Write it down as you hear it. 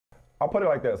I'll put it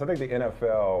like this. I think the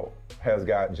NFL has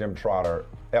got Jim Trotter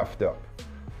effed up.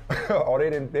 Oh, they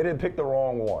didn't pick the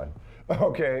wrong one.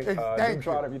 Okay, Jim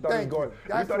Trotter, if you thought he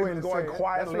was going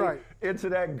quietly into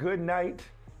that good night,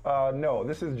 no,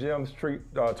 this is Jim's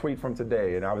tweet from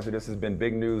today. And obviously this has been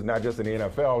big news, not just in the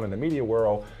NFL and the media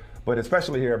world, but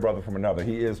especially here at Brother From Another.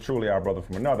 He is truly our brother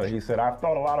from another. He said, I've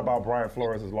thought a lot about Brian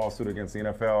Flores' lawsuit against the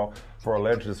NFL for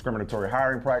alleged discriminatory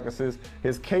hiring practices.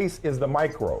 His case is the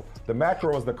micro. The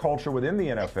macro is the culture within the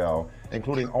NFL,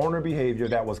 including owner behavior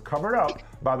that was covered up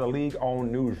by the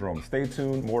league-owned newsroom. Stay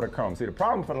tuned, more to come. See, the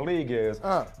problem for the league is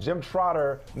Jim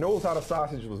Trotter knows how the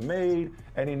sausage was made,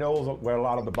 and he knows where a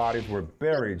lot of the bodies were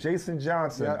buried. Jason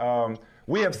Johnson,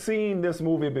 we have seen this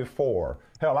movie before.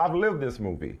 Hell, I've lived this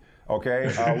movie.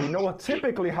 Okay, we know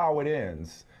typically how it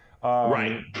ends.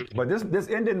 Right. But this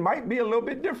ending might be a little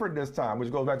bit different this time,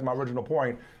 which goes back to my original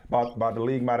point about the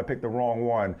league might have picked the wrong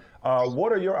one.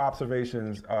 What are your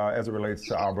observations as it relates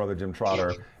to our brother Jim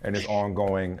Trotter and his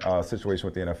ongoing situation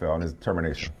with the NFL and his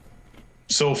termination?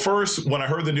 So first, when I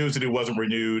heard the news that it wasn't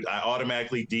renewed, I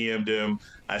automatically DM'd him.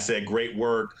 I said, great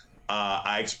work.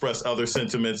 I expressed other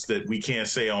sentiments that we can't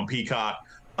say on Peacock.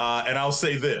 And I'll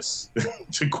say this,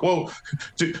 to quote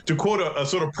a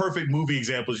sort of perfect movie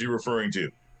example as you're referring to.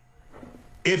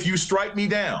 If you strike me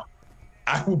down,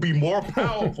 I will be more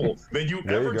powerful than you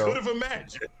ever could have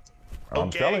imagined. Okay?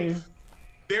 I'm telling you.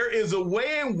 There is a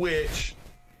way in which,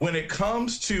 when it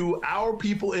comes to our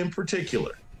people in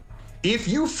particular, if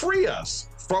you free us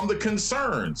from the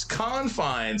concerns,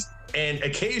 confines, and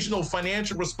occasional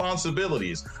financial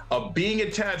responsibilities of being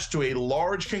attached to a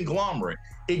large conglomerate,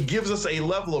 it gives us a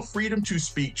level of freedom to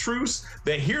speak truths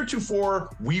that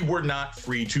heretofore we were not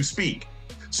free to speak.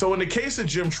 So in the case of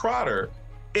Jim Trotter,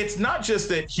 it's not just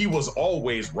that he was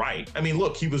always right. I mean,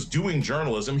 look, he was doing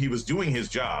journalism. He was doing his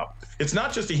job. It's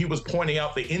not just that he was pointing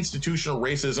out the institutional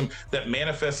racism that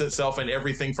manifests itself in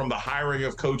everything from the hiring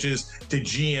of coaches to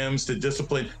GMs to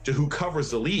discipline to who covers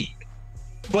the league.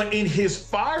 But in his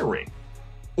firing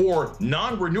or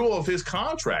non-renewal of his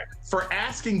contract for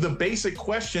asking the basic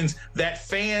questions that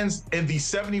fans and the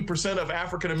 70% of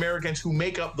African Americans who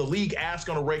make up the league ask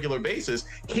on a regular basis,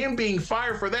 him being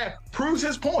fired for that proves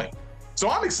his point. So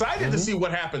I'm excited to see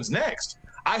what happens next.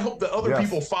 I hope that other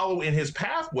people follow in his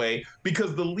pathway,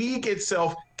 because the league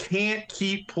itself can't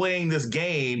keep playing this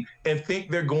game and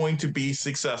think they're going to be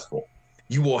successful.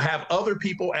 You will have other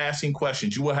people asking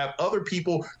questions. You will have other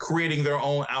people creating their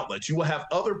own outlets. You will have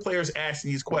other players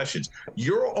asking these questions.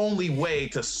 Your only way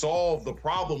to solve the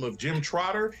problem of Jim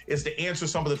Trotter is to answer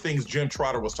some of the things Jim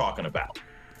Trotter was talking about.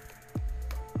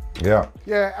 Yeah.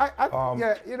 Yeah.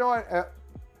 Yeah. You know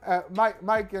what,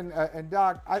 Mike and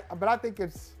Doc. But I think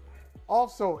it's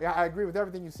also. I agree with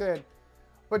everything you said.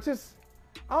 But just,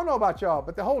 I don't know about y'all,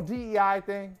 but the whole DEI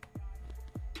thing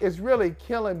is really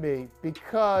killing me,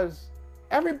 because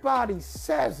everybody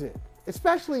says it,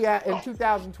 especially in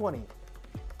 2020,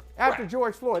 after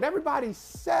George Floyd. Everybody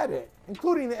said it,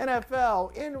 including the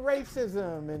NFL, in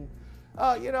racism, and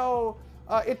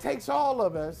it takes all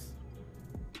of us.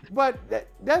 But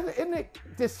isn't it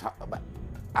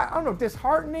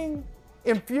disheartening,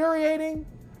 infuriating,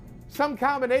 some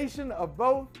combination of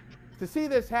both, to see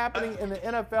this happening in the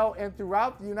NFL and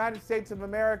throughout the United States of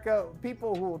America?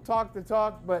 People who will talk the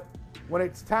talk, but when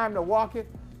it's time to walk it,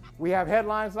 we have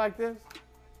headlines like this.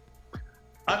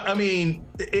 I mean,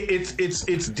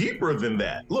 it's deeper than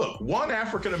that. Look, one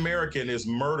African American is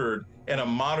murdered in a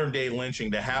modern day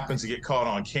lynching that happens to get caught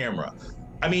on camera.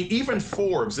 I mean, even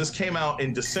Forbes, this came out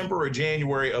in December or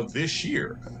January of this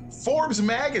year. Forbes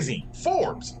magazine,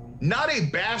 Forbes, not a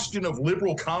bastion of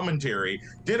liberal commentary,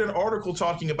 did an article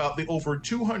talking about the over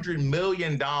 $200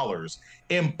 million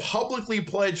in publicly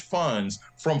pledged funds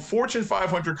from Fortune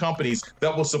 500 companies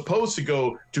that was supposed to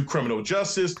go to criminal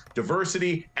justice,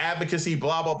 diversity, advocacy,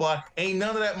 blah, blah, blah. Ain't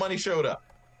none of that money showed up.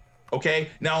 Okay,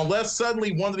 now unless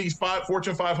suddenly one of these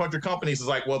Fortune 500 companies is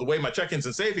like, well, the way my check-ins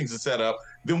and savings is set up,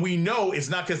 then we know it's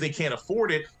not because they can't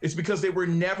afford it. It's because they were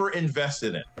never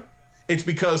invested in. It's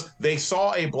because they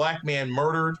saw a black man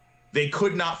murdered. They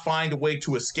could not find a way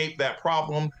to escape that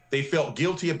problem. They felt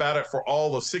guilty about it for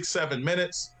all of 6-7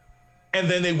 minutes. And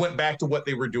then they went back to what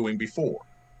they were doing before.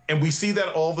 And we see that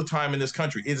all the time in this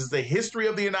country. It is the history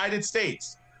of the United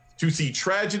States to see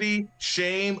tragedy,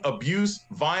 shame, abuse,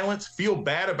 violence, feel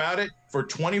bad about it for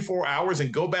 24 hours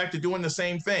and go back to doing the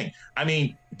same thing. I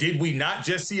mean, did we not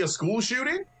just see a school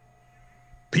shooting?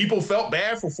 People felt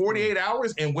bad for 48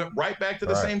 hours and went right back to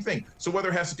the same thing. So whether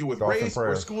it has to do with race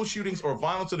or school shootings or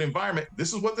violence in the environment,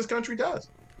 this is what this country does.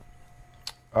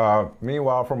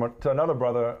 Meanwhile, to another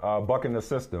brother, bucking the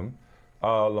system,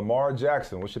 Lamar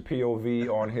Jackson, what's your POV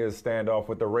on his standoff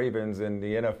with the Ravens and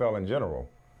the NFL in general?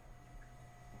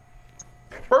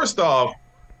 First off,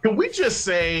 can we just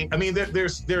say, I mean,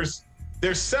 there's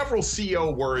several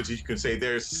CO words you can say.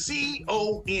 There's C-O-N-spiracy,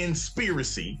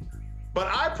 but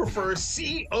I prefer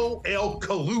C-O-L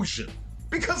collusion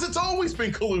because it's always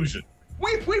been collusion.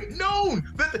 We've known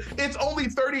that it's only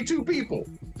 32 people.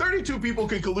 32 people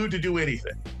can collude to do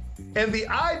anything. And the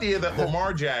idea that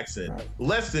Lamar Jackson,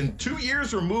 less than 2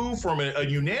 years removed from a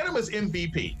unanimous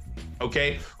MVP,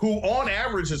 okay, who on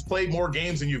average has played more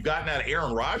games than you've gotten out of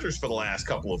Aaron Rodgers for the last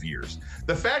couple of years.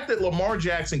 The fact that Lamar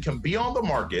Jackson can be on the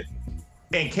market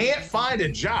and can't find a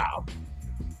job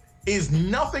is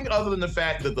nothing other than the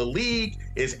fact that the league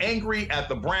is angry at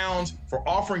the Browns for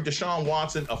offering Deshaun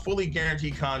Watson a fully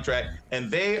guaranteed contract,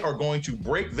 and they are going to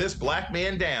break this black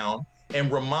man down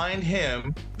and remind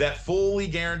him that fully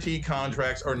guaranteed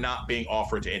contracts are not being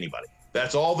offered to anybody.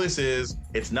 That's all this is.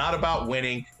 It's not about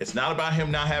winning. It's not about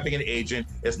him not having an agent.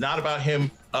 It's not about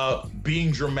him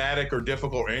being dramatic or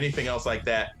difficult or anything else like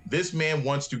that. This man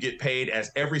wants to get paid, as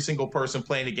every single person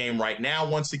playing the game right now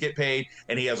wants to get paid,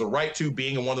 and he has a right to,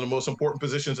 being in one of the most important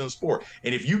positions in the sport.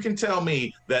 And if you can tell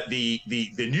me that the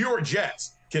New York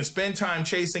Jets can spend time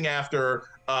chasing after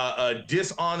a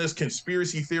dishonest,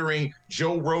 conspiracy theory,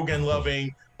 Joe Rogan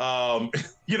loving,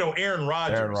 Aaron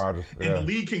Rodgers. Yeah. And the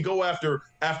league can go after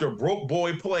broke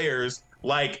boy players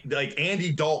like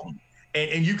Andy Dalton.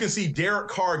 And you can see Derek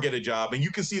Carr get a job, and you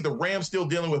can see the Rams still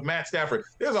dealing with Matt Stafford.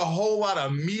 There's a whole lot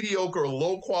of mediocre,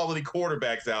 low-quality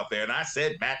quarterbacks out there. And I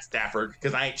said Matt Stafford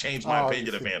because I ain't changed my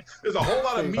opinion of him. There's a whole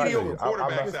lot of mediocre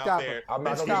quarterbacks out there. I'm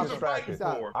not getting distracted.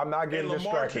 I'm not getting distracted.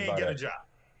 Lamar can't get a job.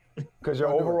 Because your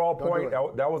overall point,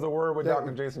 that was a word with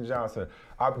Dr. Jason Johnson.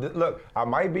 Look, I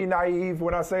might be naive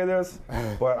when I say this,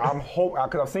 but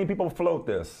because I've seen people float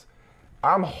this.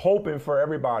 I'm hoping for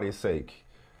everybody's sake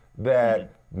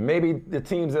that maybe the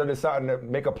teams that are deciding to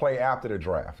make a play after the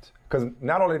draft. Because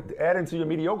not only adding to your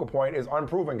mediocre point is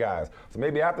unproven guys. So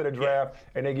maybe after the draft,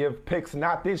 and they give picks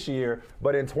not this year,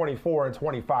 but in 24 and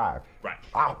 25. Right.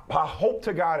 I hope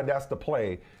to God that that's the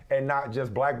play, and not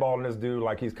just blackballing this dude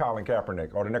like he's Colin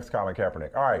Kaepernick or the next Colin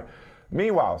Kaepernick. All right.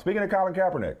 Meanwhile, speaking of Colin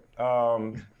Kaepernick,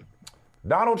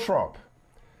 Donald Trump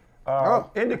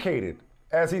indicated,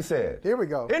 as he said. Here we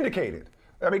go. Indicated.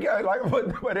 I mean,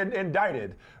 but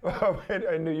indicted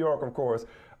in New York, of course.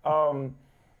 I'm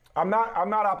not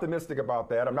optimistic about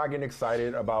that. I'm not getting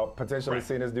excited about potentially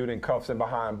seeing this dude in cuffs and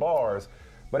behind bars.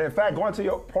 But in fact, going to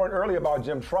your point earlier about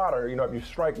Jim Trotter, if you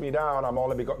strike me down, I'm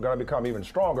only going to become even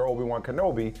stronger, Obi-Wan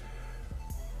Kenobi.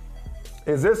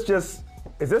 Is this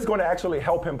going to actually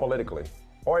help him politically?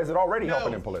 Or is it already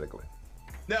helping him politically?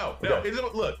 No.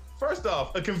 Look, first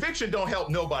off, a conviction don't help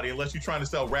nobody unless you're trying to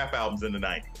sell rap albums in the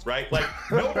 90s, right? Like,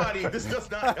 nobody, this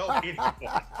does not help anyone.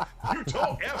 You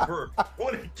don't ever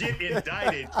want to get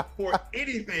indicted for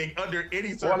anything under any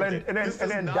circumstance.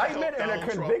 Well, an indictment and a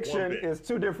conviction is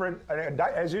two different,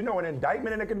 as you know, an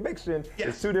indictment and a conviction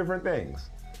is two different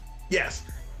things. Yes.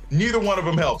 Neither one of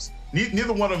them helps.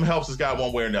 Neither one of them helps this guy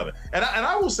one way or another. And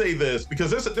I will say this,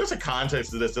 because there's a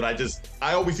context to this that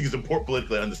I always think is important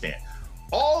politically to understand.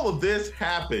 All of this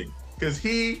happened because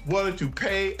he wanted to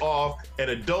pay off an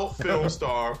adult film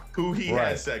star who he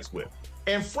had sex with.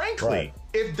 And frankly,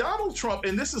 if Donald Trump,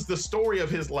 and this is the story of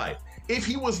his life, if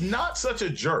he was not such a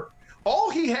jerk, all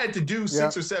he had to do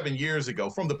 6 or 7 years ago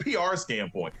from the PR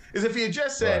standpoint is if he had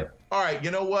just said, all right,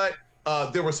 you know what?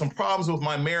 There were some problems with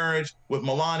my marriage with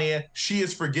Melania. She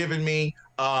has forgiven me.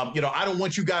 I don't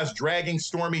want you guys dragging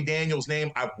Stormy Daniels'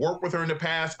 name. I've worked with her in the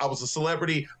past. I was a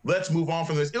celebrity. Let's move on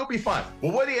from this. It'll be fine.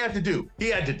 Well, what did he have to do? He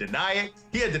had to deny it.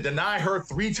 He had to deny her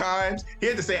 3 times. He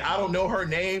had to say, I don't know her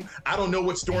name. I don't know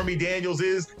what Stormy Daniels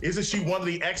is. Isn't she one of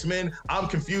the X-Men? I'm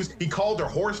confused. He called her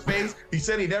horse face. He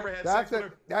said he never had sex with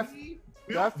her. He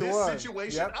built this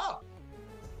situation up.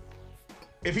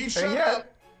 If he shut up,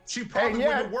 she probably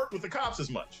wouldn't have worked with the cops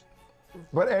as much.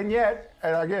 And yet,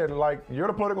 again, like, you're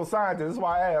the political scientist, this is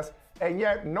why I asked, and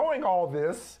yet, knowing all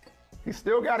this, he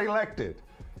still got elected.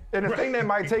 And the thing that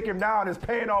might take him down is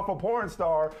paying off a porn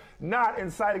star, not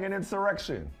inciting an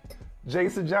insurrection.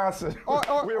 Jason Johnson. Or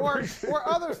other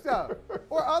stuff.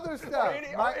 Or other stuff.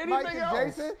 Anything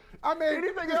else. Jason, I mean,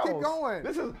 anything just else. keep going.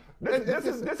 This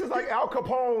is like Al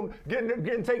Capone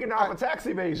getting taken out for tax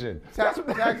evasion. Tax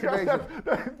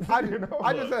evasion.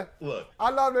 I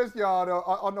love this, y'all.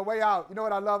 On the way out, you know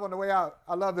what I love on the way out?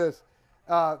 I love this.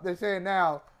 They're saying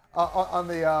now on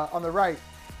the right,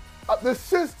 the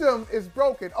system is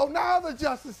broken. Oh, now the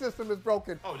justice system is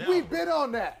broken. We've been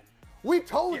on that. We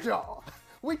told y'all.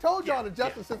 We told y'all the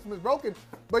justice system is broken,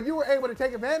 but you were able to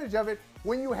take advantage of it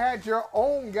when you had your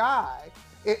own guy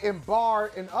in Barr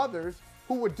and others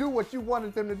who would do what you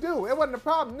wanted them to do. It wasn't a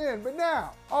problem then, but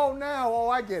now,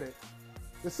 I get it.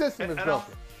 The system is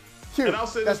broken. And I'll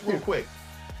say this real quick.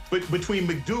 But between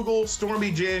McDougal,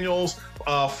 Stormy Daniels,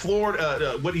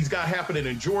 Florida, what he's got happening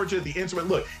in Georgia, the instrument.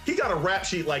 Look, he got a rap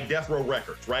sheet like Death Row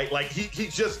Records, right? Like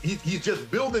he's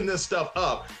just building this stuff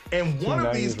up. And one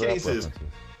of these cases,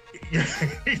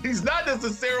 he's not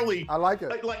necessarily. I like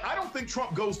it. Like I don't think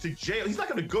Trump goes to jail. He's not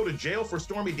going to go to jail for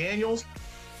Stormy Daniels.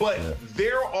 But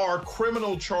there are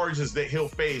criminal charges that he'll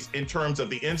face in terms of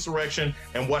the insurrection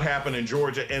and what happened in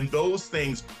Georgia. And those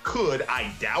things could,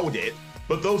 I doubt it,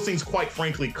 but those things, quite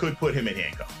frankly, could put him in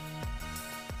handcuffs.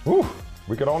 Whew.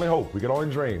 We can only hope. We can only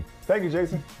dream. Thank you,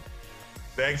 Jason.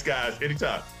 Thanks, guys.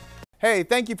 Anytime. Hey,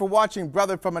 thank you for watching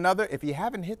Brother from Another. If you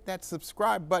haven't hit that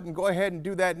subscribe button, go ahead and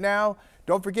do that now.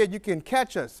 Don't forget, you can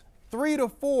catch us 3 to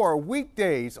 4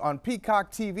 weekdays on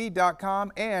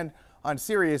PeacockTV.com and on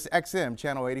Sirius XM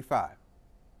Channel 85.